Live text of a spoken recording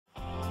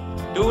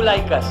Do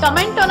like us.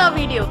 Comment on our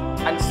video.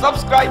 And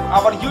subscribe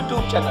our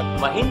YouTube channel.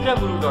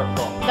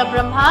 MahendraGuru.com. The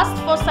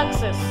Brahmastra for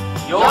success.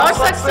 Your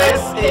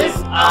success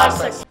is our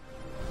success.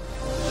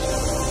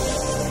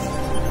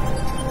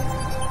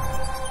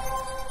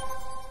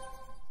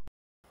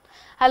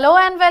 Hello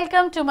and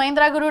welcome to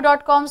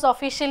MahendraGuru.com's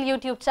official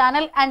YouTube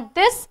channel, and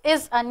this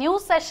is a new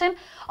session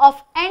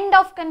of End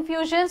of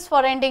Confusions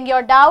for ending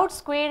your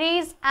doubts,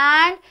 queries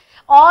and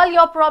all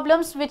your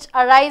problems which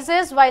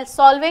arises while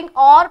solving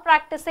or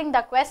practicing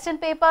the question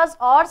papers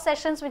or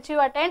sessions which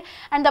you attend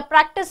and the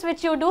practice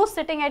which you do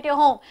sitting at your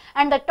home.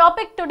 And the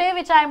topic today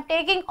which I am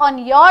taking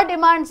on your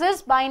demands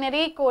is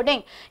binary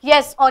coding.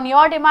 Yes, on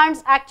your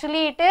demands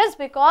actually it is,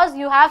 because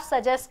you have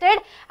suggested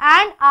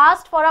and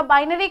asked for a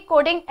binary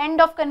coding end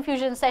of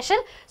confusion session.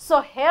 So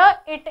here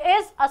it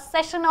is, a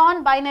session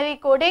on binary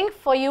coding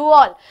for you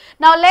all.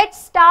 Now let's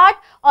start,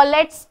 or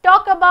let's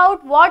talk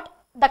about what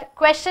the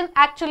question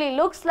actually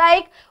looks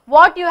like,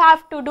 what you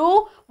have to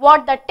do,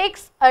 what the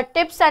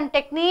tips and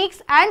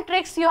techniques and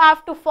tricks you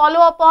have to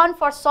follow upon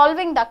for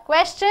solving the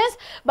questions.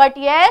 But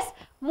yes,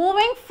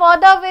 moving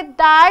further with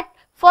that,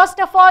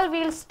 first of all,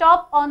 we'll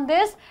stop on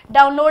this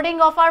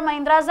downloading of our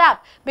Mahendra's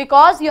app,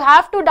 because you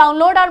have to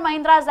download our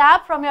Mahendra's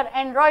app from your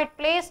Android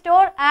Play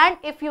Store, and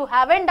if you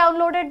haven't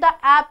downloaded the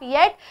app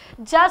yet,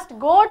 just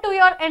go to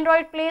your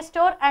Android Play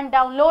Store and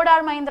download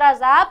our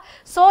Mahendra's app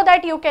so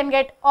that you can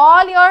get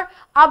all your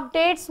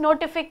updates,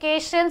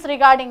 notifications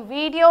regarding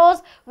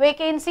videos,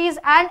 vacancies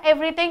and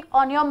everything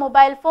on your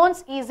mobile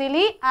phones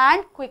easily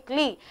and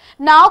quickly.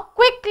 Now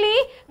quickly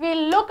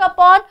we'll look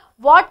upon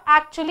what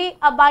actually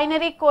a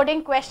binary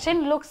coding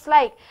question looks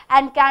like.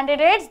 And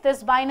candidates,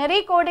 this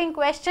binary coding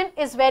question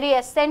is very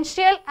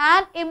essential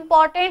and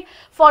important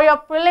for your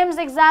prelims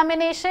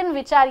examination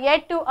which are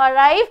yet to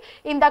arrive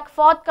in the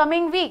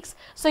forthcoming weeks.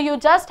 So you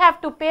just have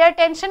to pay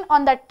attention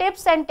on the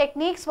tips and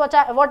techniques what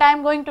I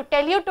am going to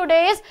tell you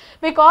today, is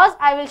because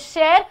I will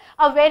share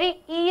a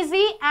very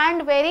easy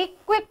and very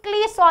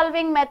quickly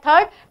solving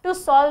method to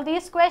solve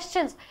these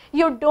questions.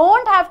 You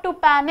don't have to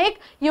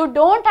panic, you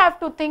don't have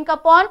to think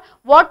upon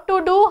what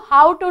to do,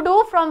 how to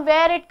do, from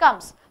where it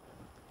comes.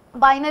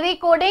 Binary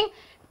coding,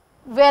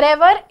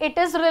 wherever it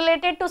is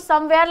related to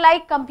somewhere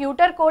like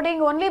computer coding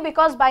only,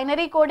 because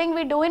binary coding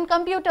we do in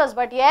computers,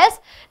 but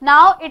yes,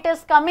 now it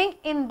is coming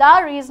in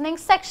the reasoning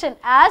section,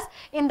 as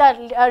in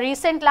the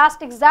recent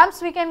last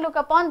exams we can look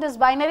upon this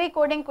binary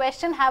coding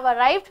question have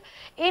arrived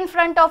in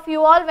front of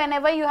you all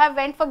whenever you have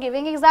went for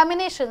giving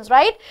examinations,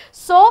 right?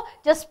 So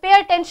just pay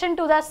attention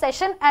to the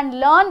session and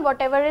learn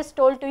whatever is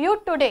told to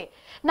you today.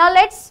 Now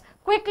let's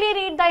quickly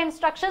read the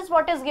instructions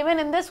what is given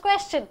in this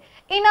question.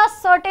 In a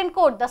certain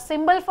code, the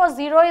symbol for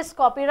 0 is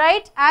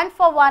copyright and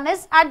for 1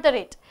 is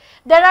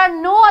 @. There are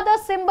no other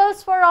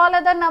symbols for all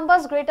other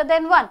numbers greater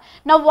than 1.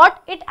 Now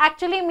what it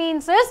actually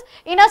means is,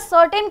 in a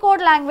certain code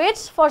language,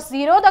 for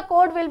 0 the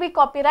code will be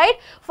copyright,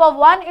 for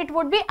 1 it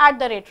would be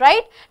 @,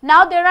 right?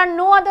 Now there are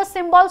no other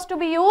symbols to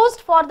be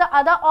used for the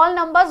other all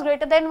numbers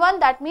greater than 1.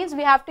 That means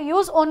we have to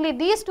use only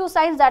these two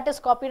signs, that is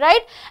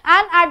copyright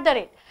and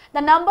 @. The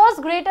numbers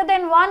greater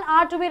than 1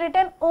 are to be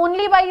written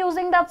only by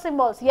using the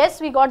symbols. Yes,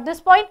 we got this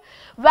point.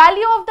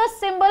 Value of the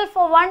symbol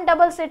for 1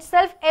 doubles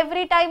itself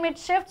every time it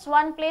shifts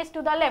one place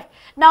to the left.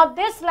 Now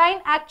this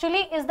line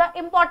actually is the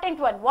important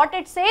one. What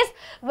it says,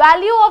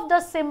 value of the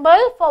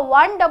symbol for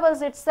 1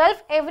 doubles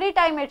itself every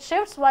time it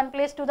shifts one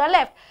place to the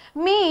left,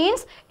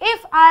 means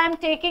if I am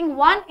taking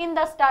 1 in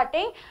the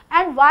starting,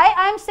 and why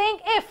I am saying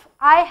if,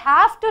 I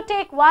have to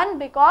take 1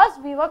 because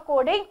we were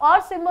coding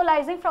or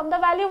symbolizing from the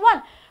value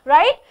 1.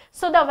 Right?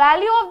 So the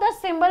value of the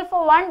symbol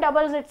for 1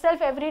 doubles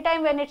itself every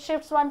time when it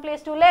shifts one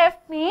place to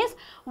left means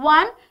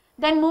 1,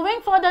 then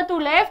moving further to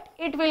left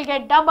it will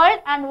get doubled,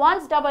 and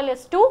 1's double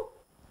is 2.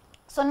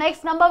 So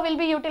next number will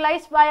be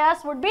utilized by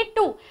us would be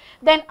 2.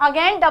 Then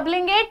again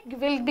doubling it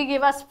will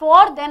give us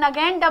 4, then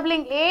again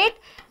doubling 8,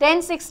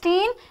 then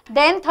 16,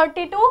 then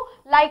 32,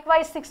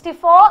 likewise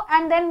 64,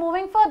 and then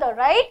moving further,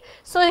 right?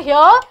 So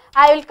here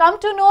I will come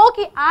to know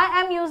that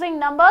I am using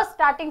numbers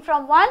starting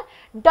from 1,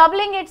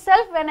 doubling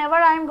itself whenever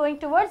I am going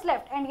towards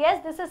left. And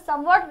yes, this is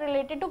somewhat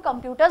related to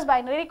computers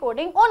binary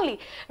coding only,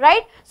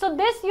 right? So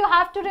this you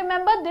have to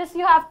remember, this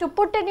you have to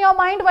put in your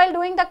mind while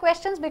doing the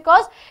questions,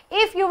 because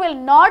if you will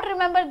not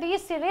remember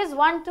these series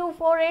 1, 2,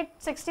 4, 8,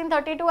 16,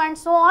 32 and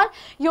so on,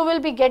 you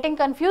will be getting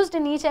confused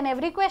in each and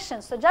every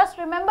question. So just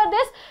remember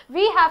this,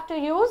 we have to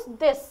use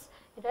this.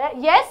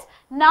 Yes,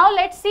 now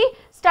let's see,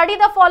 study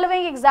the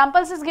following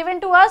examples is given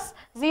to us.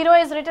 0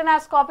 is written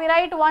as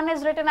copyright, 1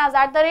 is written as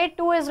 @,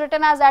 2 is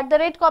written as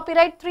 @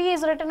 copyright, 3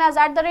 is written as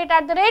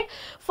 @,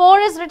 4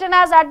 is written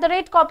as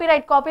 @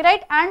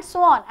 copyright and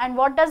so on. And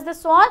what does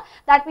this so on?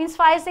 That means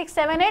 5, 6,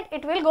 7, 8,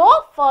 it will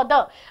go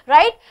further,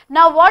 right?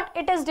 Now what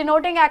it is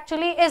denoting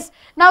actually is,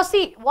 now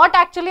see what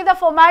actually the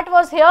format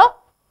was here.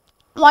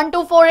 1,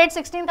 2, 4, 8,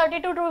 16,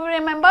 32 to be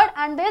remembered,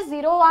 and this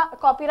 0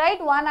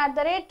 copyright, 1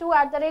 @ 2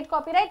 @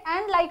 copyright,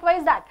 and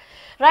likewise that,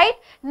 right?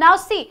 Now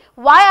see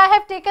why I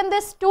have taken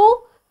this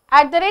 2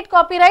 @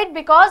 copyright,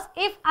 because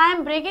if I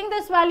am breaking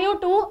this value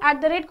to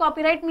 @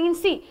 copyright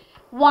means see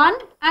 1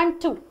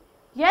 and 2,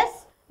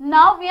 Yes.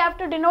 Now we have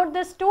to denote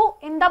this 2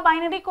 in the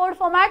binary code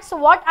format. So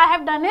what I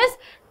have done is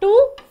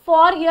 2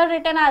 for here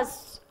written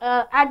as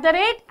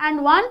 @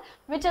 and 1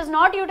 which is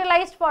not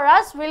utilized for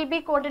us will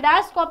be coded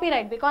as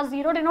copyright, because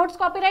 0 denotes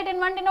copyright and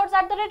 1 denotes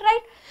 @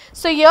 right.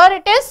 So here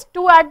it is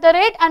 2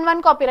 @ and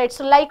 1 copyright.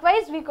 So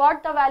likewise we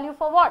got the value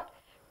for what?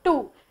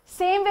 2.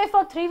 Same way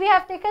for 3 we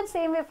have taken,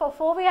 same way for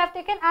 4 we have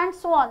taken, and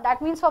so on.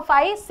 That means for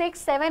 5, 6,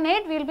 7,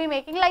 8 we will be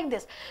making like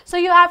this. So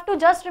you have to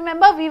just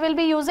remember we will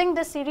be using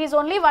this series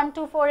only 1,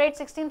 2, 4, 8,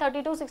 16,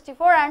 32,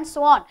 64 and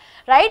so on,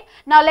 right.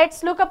 Now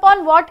let's look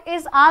upon what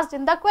is asked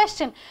in the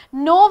question.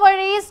 No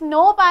worries,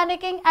 no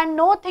panicking and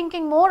no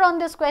thinking more on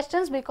these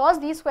questions, because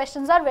these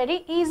questions are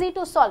very easy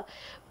to solve.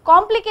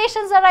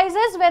 Complications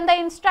arises when the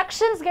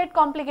instructions get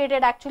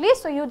complicated actually,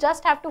 so you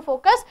just have to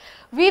focus.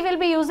 We will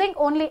be using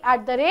only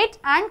 @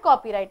 and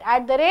copyright.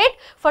 @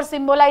 for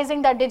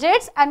symbolizing the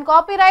digits and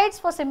copyrights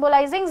for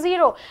symbolizing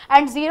 0,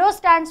 and 0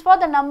 stands for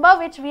the number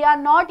which we are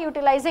not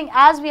utilizing,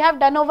 as we have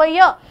done over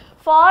here.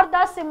 For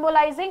the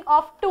symbolizing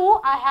of 2,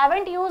 I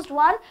haven't used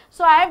 1,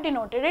 so I have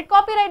denoted it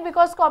copyright,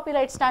 because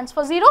copyright stands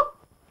for 0.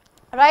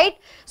 Right.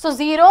 So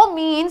 0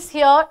 means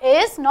here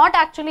is not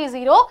actually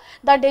 0,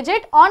 the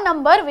digit or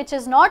number which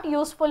is not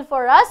useful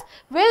for us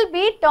will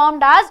be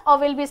termed as or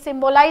will be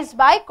symbolized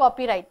by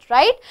copyright,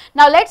 right.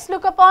 Now let's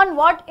look upon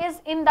what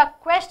is in the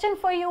question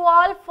for you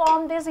all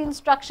from these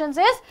instructions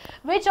is,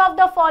 which of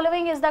the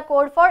following is the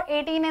code for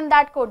 18 in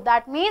that code.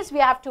 That means we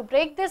have to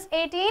break this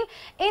 18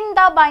 in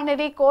the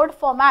binary code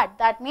format.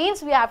 That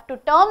means we have to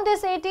term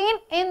this 18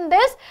 in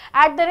this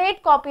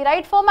 @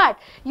 copyright format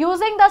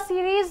using the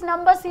series,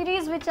 number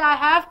series which I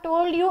have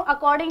told you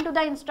according to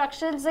the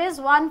instructions is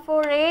 1,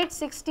 4, 8,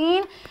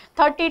 16,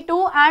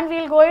 32, and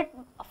we will go it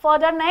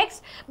further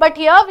next. But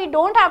here we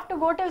don't have to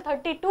go till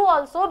 32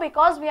 also,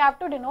 because we have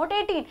to denote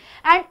 18.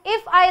 And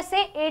if I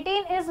say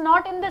 18 is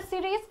not in this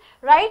series,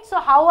 right, so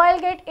how I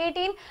will get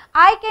 18?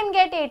 I can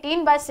get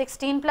 18 by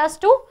 16 plus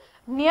 2.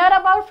 Near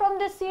about from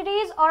this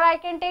series, or I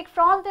can take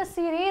from this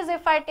series.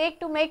 If I take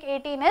to make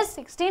 18 is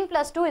 16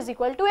 plus 2 is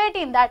equal to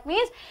 18. That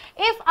means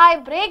if I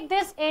break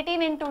this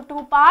 18 into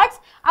 2 parts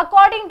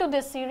according to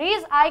this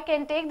series, I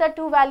can take the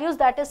 2 values,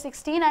 that is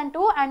 16 and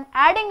 2, and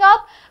adding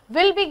up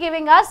will be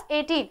giving us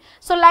 18.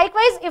 So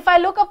likewise if I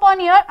look upon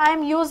here, I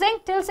am using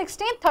till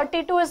 16,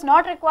 32 is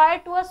not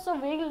required to us, so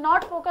we will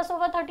not focus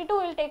over 32,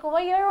 we will take over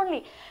here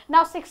only.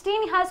 Now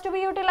 16 has to be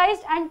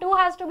utilized and 2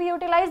 has to be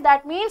utilized.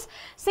 That means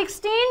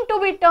 16 to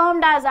be termed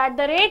as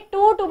 @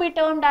 2 to be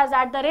termed as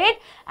 @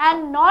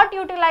 and not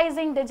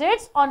utilizing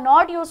digits or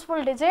not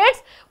useful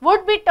digits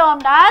would be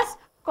termed as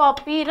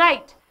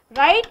copyright,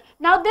 right.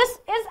 Now this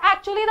is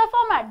actually the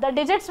format. The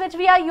digits which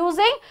we are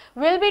using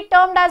will be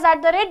termed as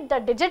 @, the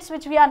digits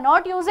which we are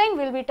not using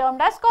will be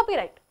termed as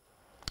copyright.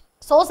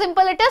 So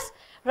simple it is,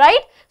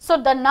 right. So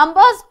the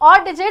numbers or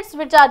digits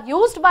which are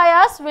used by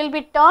us will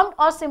be termed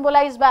or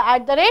symbolized by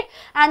 @,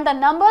 and the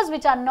numbers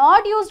which are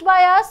not used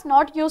by us,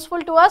 not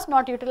useful to us,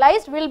 not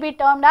utilized, will be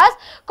termed as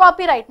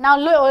copyright. Now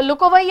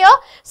look over here,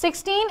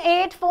 16,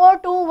 8, 4,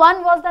 2,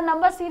 1 was the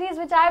number series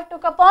which I have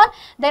took upon,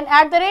 then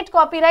 @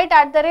 copyright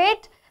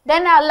 @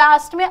 then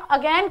last mein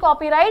again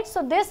copyright.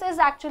 So this is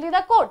actually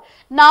the code.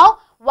 Now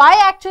why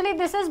actually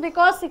this is?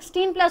 Because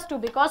 16 plus 2,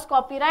 because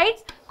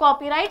copyrights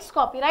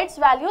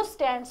value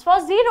stands for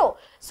 0.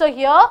 So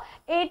here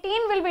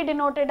 18 will be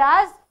denoted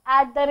as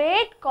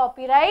 @copyright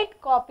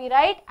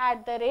 @copyright.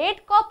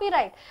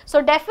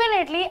 So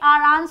definitely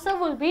our answer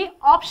will be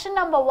option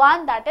number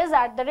 1, that is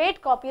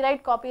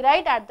 @copyright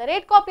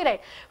 @copyright.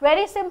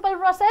 Very simple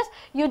process.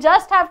 You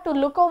just have to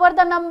look over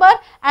the number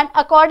and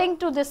according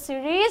to this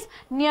series,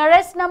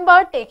 nearest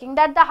number, taking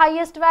that the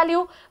highest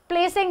value,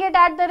 placing it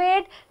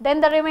 @, then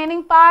the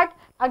remaining part,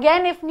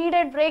 again if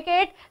needed break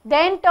it,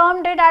 then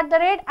termed it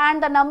 @,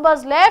 and the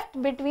numbers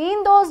left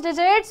between those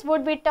digits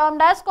would be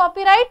termed as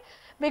copyright,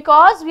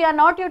 because we are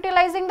not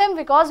utilizing them,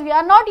 because we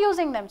are not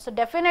using them. So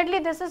definitely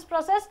this is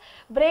process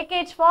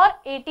breakage for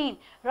 18,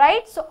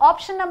 right. So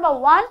option number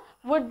 1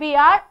 would be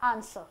our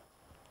answer.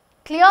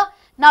 Clear?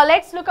 Now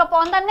let's look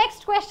upon the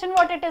next question,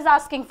 what it is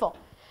asking for.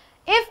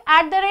 If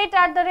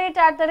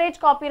 @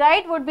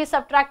 copyright would be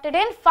subtracted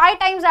in 5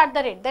 times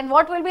 @, then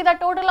what will be the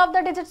total of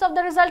the digits of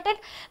the resultant?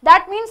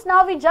 That means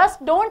now we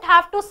just don't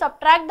have to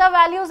subtract the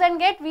values and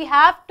get, we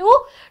have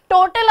to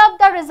total up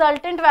the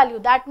resultant value.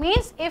 That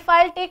means if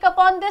I'll take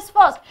upon this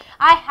first,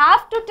 I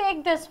have to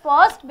take this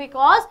first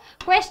because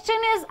question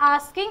is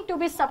asking to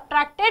be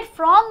subtracted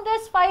from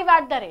this 5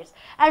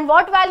 @, and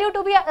what value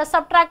to be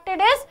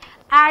subtracted is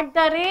 @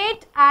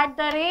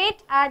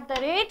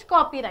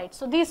 copyright.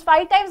 So these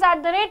 5 times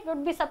 @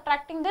 would be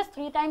subtracting this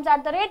 3 times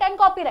 @ and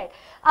copyright.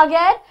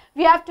 Again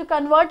we have to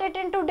convert it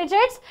into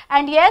digits,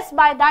 and yes,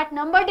 by that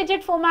number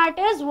digit format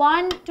is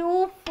 1,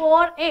 2,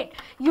 4, 8.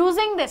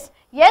 Using this,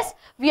 yes,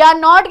 we are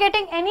not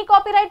getting any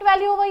copyright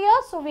value over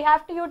here, so we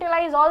have to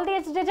utilize all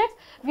these digits.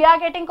 We are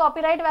getting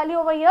copyright value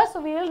over here, so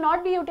we will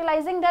not be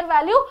utilizing their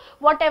value,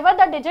 whatever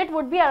the digit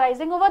would be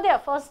arising over there.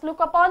 First look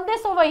upon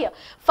this over here,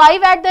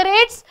 5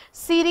 @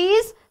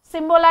 series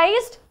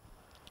symbolized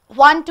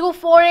 1, 2,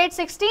 4, 8,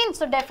 16.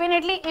 So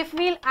definitely if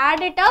we'll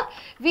add it up,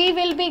 we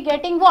will be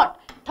getting what?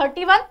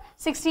 31.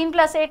 16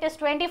 plus 8 is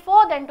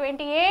 24, then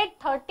 28,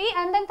 30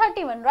 and then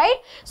 31, right?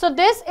 So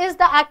this is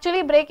the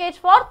actually breakage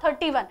for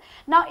 31.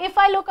 Now if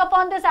I look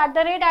upon this at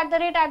the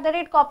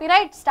rate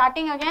copyright,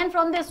 starting again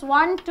from this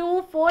 1,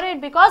 2, 4, 8,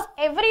 because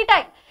every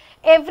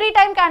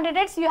time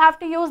candidates you have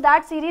to use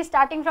that series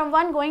starting from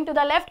 1 going to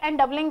the left and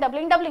doubling,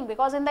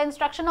 because in the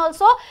instruction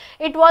also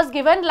it was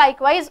given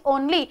likewise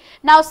only.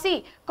 Now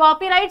see,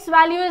 copyright's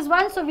value is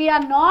 1, so we are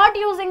not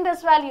using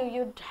this value.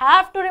 You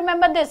have to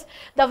remember this.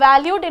 The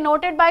value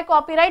denoted by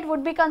copyright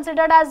would be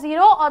considered as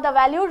 0, or the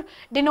value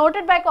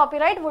denoted by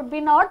copyright would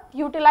be not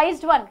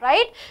utilized 1,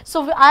 right?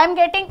 So I am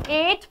getting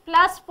 8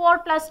 plus 4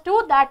 plus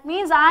 2, that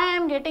means I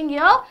am getting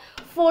here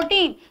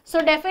 14.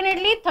 So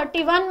definitely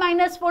 31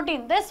 minus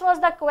 14. This was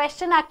the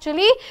question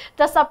actually,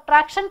 the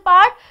subtraction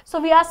part. So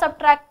we are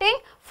subtracting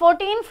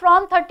 14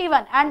 from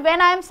 31, and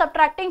when I am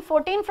subtracting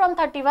 14 from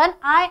 31,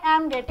 I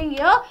am getting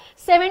here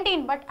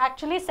 17. But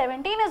actually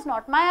 17 is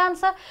not my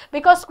answer,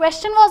 because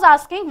question was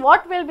asking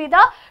what will be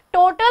the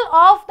total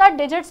of the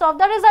digits of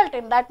the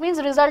resultant. That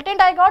means resultant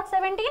I got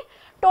 17.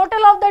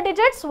 Total of the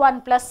digits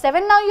 1 plus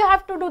 7. Now you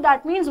have to do,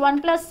 that means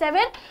 1 plus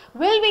 7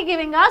 will be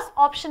giving us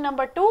option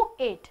number 2,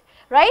 8.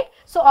 Right?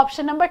 So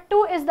option number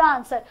 2 is the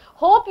answer.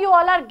 Hope you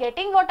all are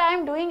getting what I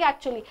am doing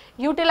actually.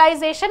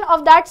 Utilization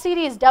of that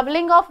series,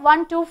 doubling of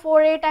 1, 2,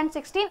 4, 8 and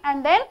 16,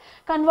 and then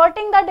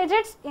converting the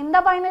digits in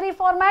the binary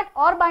format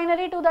or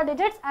binary to the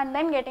digits and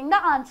then getting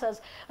the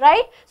answers.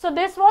 Right? So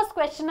this was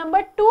question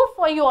number 2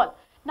 for you all.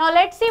 Now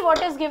let's see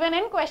what is given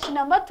in question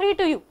number 3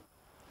 to you.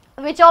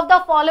 Which of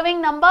the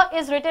following number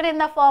is written in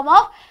the form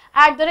of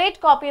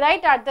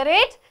 @copyright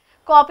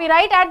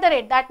 @copyright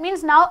 @. That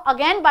means now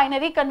again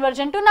binary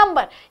conversion to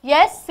number.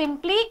 Yes,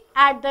 simply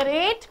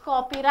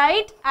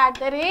 @copyright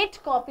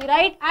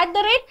 @copyright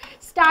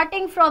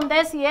starting from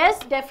this. Yes,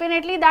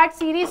 definitely that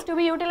series to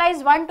be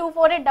utilized 1, 2,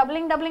 4, 8,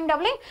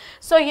 doubling.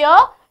 So here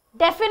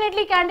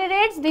definitely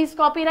candidates, these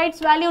copyrights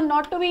value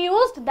not to be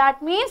used.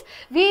 That means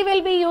we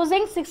will be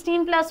using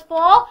 16 plus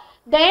 4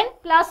 then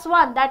plus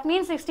 1. That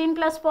means 16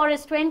 plus 4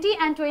 is 20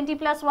 and 20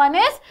 plus 1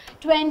 is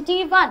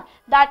 21.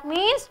 That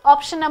means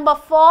option number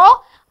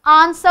 4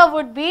 answer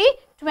would be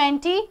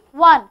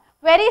 21.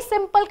 Very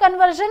simple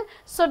conversion.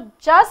 So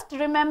just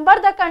remember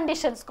the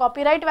conditions.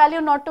 Copyright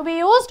value not to be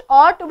used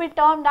or to be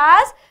termed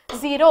as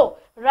 0.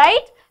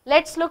 Right?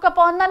 Let's look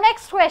upon the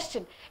next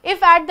question.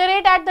 If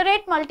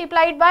 @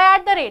 multiplied by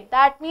 @,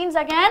 that means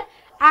again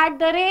 @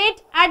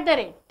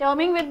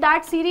 terming with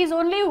that series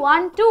only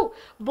 1, 2.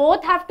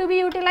 Both have to be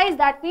utilized.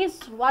 That means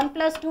 1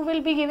 plus 2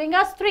 will be giving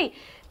us 3.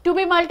 To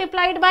be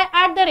multiplied by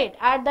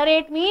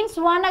 @ means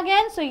 1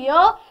 again. So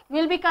here we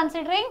will be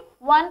considering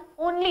 1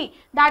 only.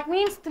 That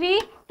means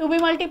 3 to be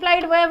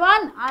multiplied by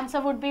 1.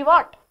 Answer would be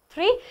what?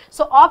 3.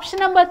 So option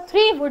number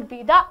 3 would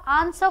be the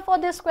answer for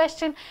this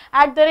question.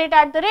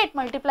 @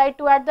 multiplied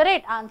to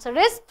 @ answer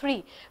is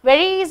 3.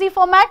 Very easy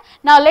format.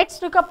 Now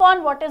let's look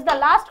upon what is the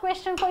last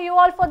question for you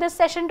all for this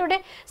session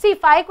today. See,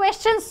 5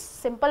 questions,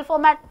 simple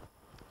format.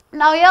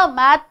 Now here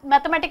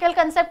mathematical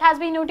concept has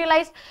been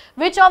utilized.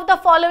 Which of the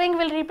following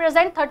will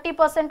represent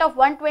 30% of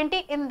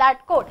 120 in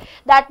that code?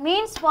 That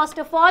means first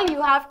of all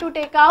you have to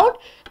take out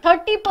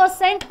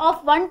 30%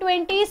 of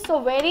 120. So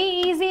very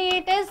easy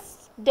it is.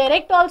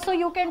 Direct also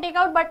you can take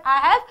out, but I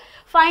have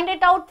find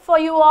it out for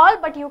you all,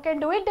 but you can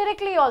do it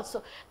directly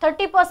also.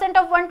 30%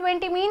 of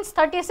 120 means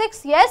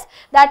 36. Yes,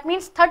 that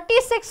means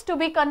 36 to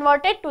be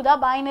converted to the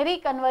binary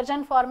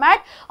conversion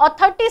format, or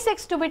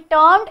 36 to be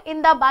termed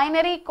in the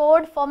binary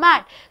code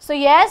format. So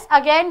yes,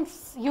 again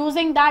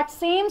using that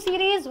same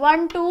series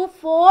 1, 2,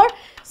 4,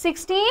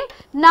 16.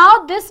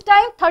 Now this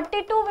time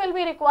 32 will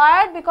be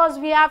required, because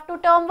we have to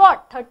term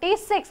what?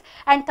 36,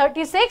 and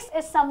 36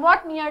 is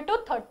somewhat near to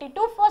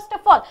 32 first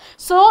of all.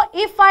 So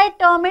if I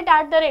term it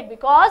 @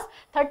 because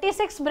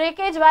 36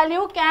 breakage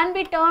value can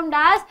be termed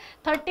as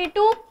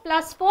 32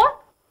 plus 4,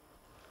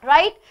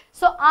 right?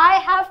 So I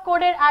have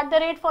coded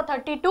 @ for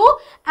 32,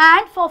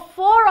 and for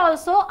 4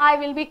 also I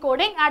will be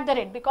coding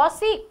 @ because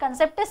see,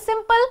 concept is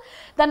simple.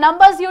 The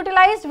numbers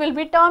utilized will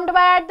be termed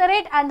by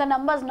 @ and the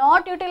numbers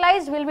not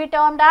utilized will be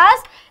termed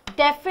as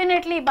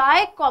definitely by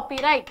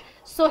copyright.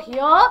 So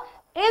here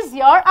is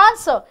your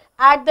answer.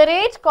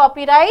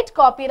 @copyright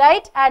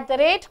 @copyright.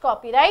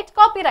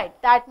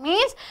 That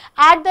means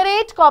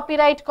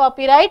 @copyright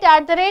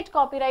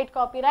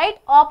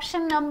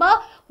option number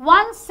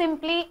 1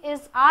 simply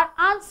is our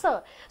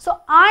answer. So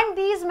aren't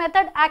these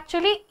methods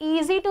actually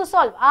easy to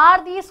solve? Are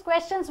these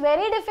questions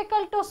very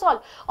difficult to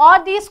solve, or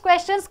these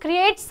questions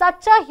create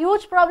such a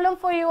huge problem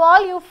for you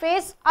all? You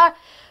face a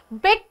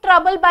big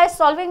trouble by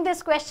solving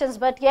these questions.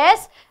 But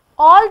yes,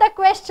 all the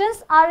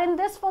questions are in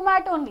this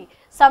format only.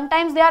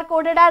 Sometimes they are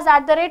coded as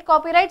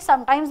 @copyright,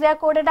 sometimes they are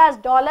coded as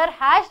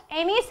 $#,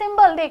 any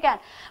symbol they can.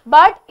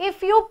 But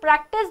if you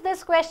practice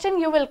this question,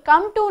 you will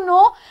come to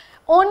know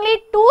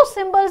only 2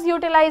 symbols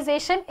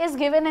utilization is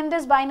given in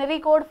this binary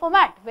code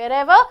format.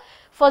 Wherever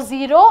for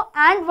 0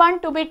 and 1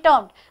 to be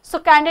termed. So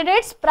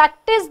candidates,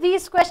 practice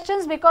these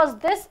questions because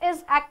this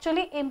is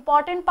actually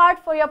important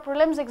part for your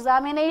prelims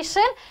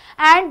examination,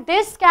 and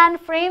this can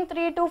frame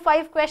 3 to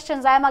 5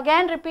 questions. I am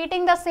again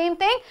repeating the same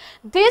thing.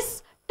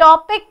 This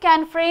topic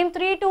can frame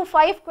 3 to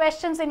 5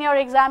 questions in your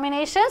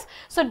examinations.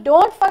 So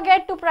don't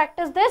forget to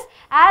practice this,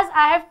 as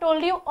I have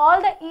told you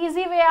all the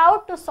easy way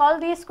out to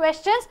solve these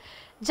questions.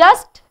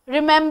 Just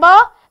remember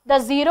the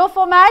 0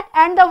 format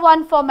and the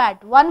 1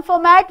 format. 1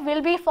 format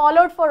will be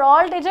followed for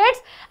all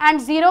digits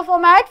and 0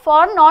 format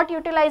for not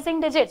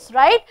utilizing digits,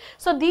 right?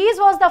 So these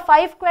was the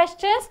 5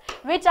 questions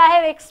which I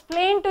have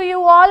explained to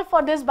you all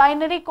for this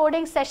binary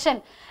coding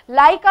session.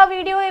 Like our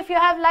video if you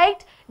have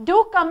liked.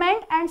 Do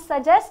comment and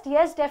suggest,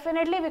 yes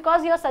definitely,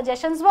 because your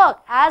suggestions work,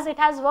 as it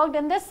has worked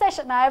in this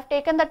session. I have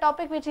taken the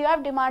topic which you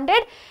have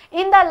demanded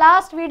in the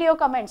last video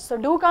comments. So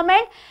do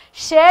comment,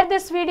 share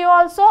this video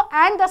also,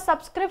 and the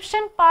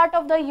subscription part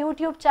of the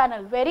YouTube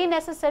channel, very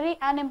necessary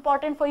and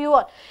important for you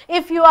all.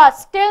 If you are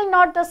still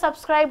not the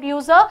subscribed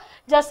user,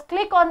 just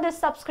click on this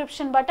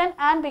subscription button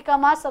and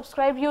become a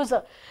subscribed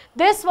user.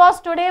 This was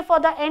today for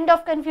the end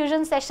of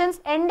confusion sessions,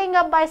 ending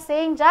up by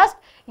saying just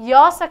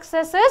your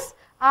success is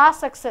our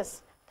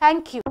success.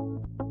 Thank you.